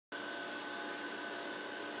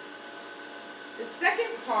The second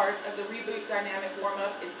part of the ReBoot dynamic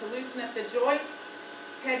warm-up is to loosen up the joints,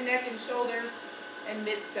 head, neck, and shoulders, and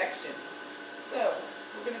midsection. So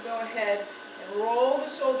we're going to go ahead and roll the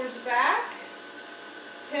shoulders back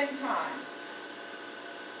 10 times.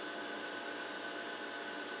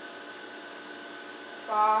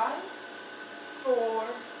 5, 4,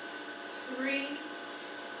 3,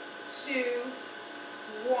 2,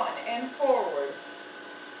 1, and forward.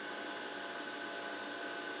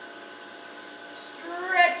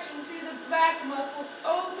 Stretching through the back muscles,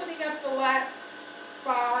 opening up the lats.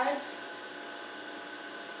 5,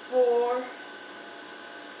 4,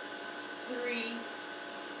 3,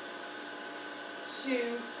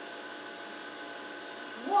 2,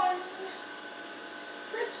 1.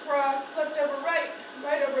 Crisscross, left over right,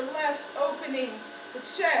 right over left, opening the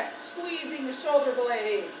chest, squeezing the shoulder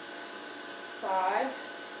blades. 5,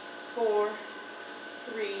 4,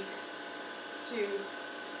 3, 2,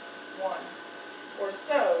 1. Or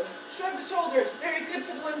so. Shrug the shoulders, very good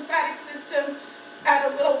for the lymphatic system.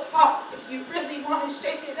 Add a little hop if you really want to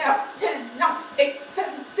shake it out. 10, 9, 8,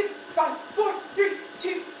 7, 6, 5, 4, 3,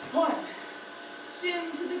 2, 1.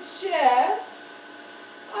 Chin to the chest.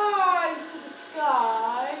 Eyes to the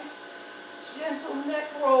sky. Gentle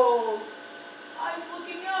neck rolls. Eyes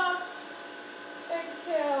looking up.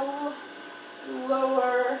 Exhale.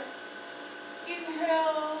 Lower.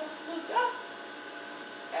 Inhale. Look up.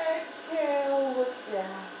 Exhale. Look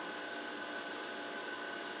down.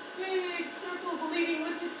 Big circles leading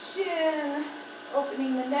with the chin.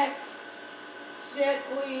 Opening the neck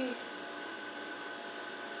gently.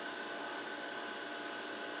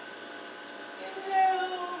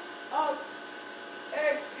 Inhale, up,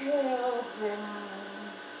 exhale, down.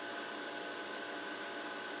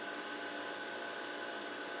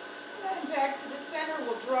 And back to the center.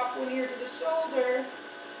 We'll drop one ear to the shoulder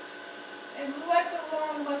and let the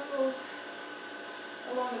long muscles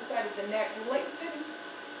along the side of the neck lengthen.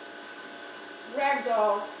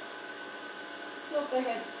 Ragdoll. Tilt the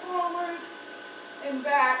head forward and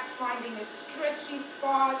back, finding a stretchy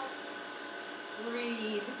spot.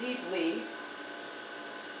 Breathe deeply.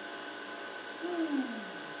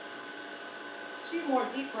 2 more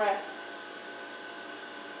deep breaths.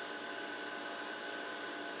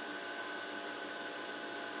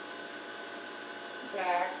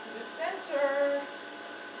 Back to the center.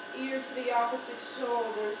 Ear to the opposite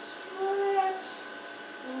shoulder. Stretch.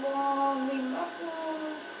 Long lean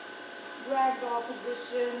muscles. Ragdoll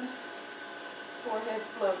position. Forehead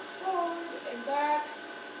floats forward and back.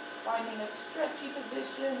 Finding a stretchy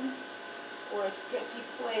position or a stretchy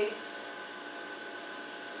place.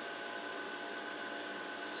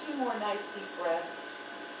 2 more nice deep breaths.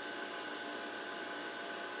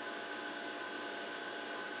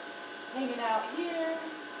 Hanging out here.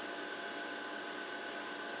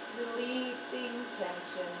 Releasing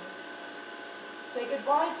tension. Say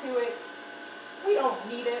goodbye to it. We don't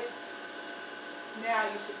need it. Now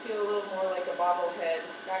you should feel a little more like a bobblehead.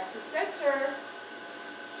 Back to center.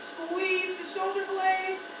 Squeeze the shoulder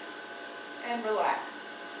blades and relax.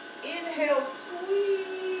 Inhale,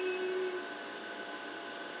 squeeze.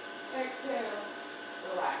 Exhale,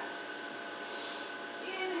 relax.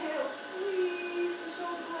 Inhale, squeeze the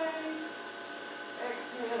shoulder blades.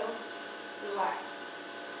 Exhale, relax.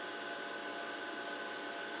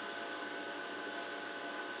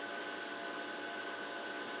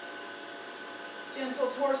 Gentle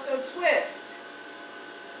torso twist.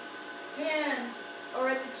 Hands are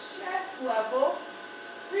at the chest level.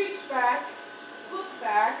 Reach back, look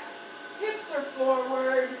back. Hips are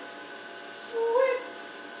forward. Twist.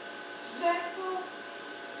 Gentle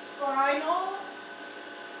spinal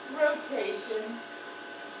rotation.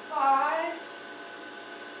 5,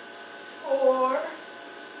 4,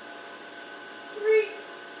 3,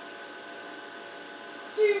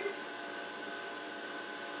 2,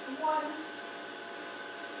 1.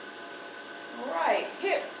 All right,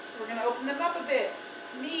 hips, we're going to open them up a bit.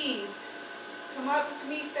 Knees come up to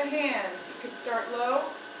meet the hands. You can start low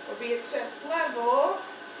or be at chest level.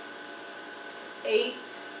 8,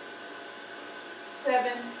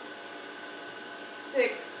 7,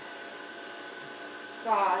 6,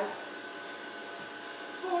 5,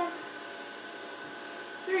 4,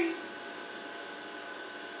 3,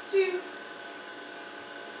 2,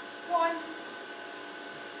 1,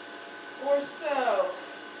 or so.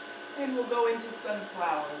 And we'll go into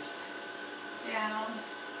sunflowers. Down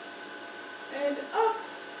and up.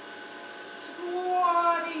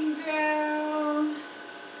 Squatting down.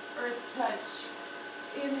 Earth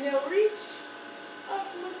touch. Inhale, reach. Up,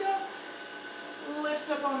 look up. Lift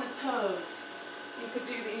up on the toes. You could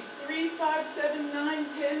do these 3, 5, 7, 9,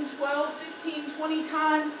 10, 12, 15, 20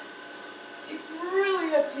 times. It's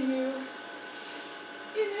really up to you.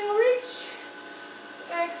 Inhale, reach.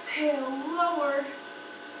 Exhale, lower.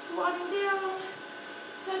 Squatting down.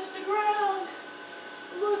 Touch the ground.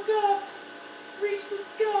 Look up. Reach the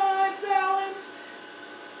sky. Balance.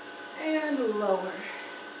 And lower.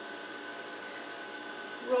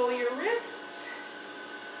 Roll your wrists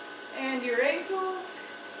and your ankles.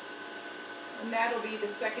 And that'll be the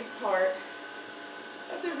second part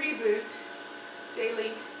of the ReBoot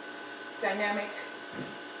Daily Dynamic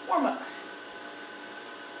Warm-Up.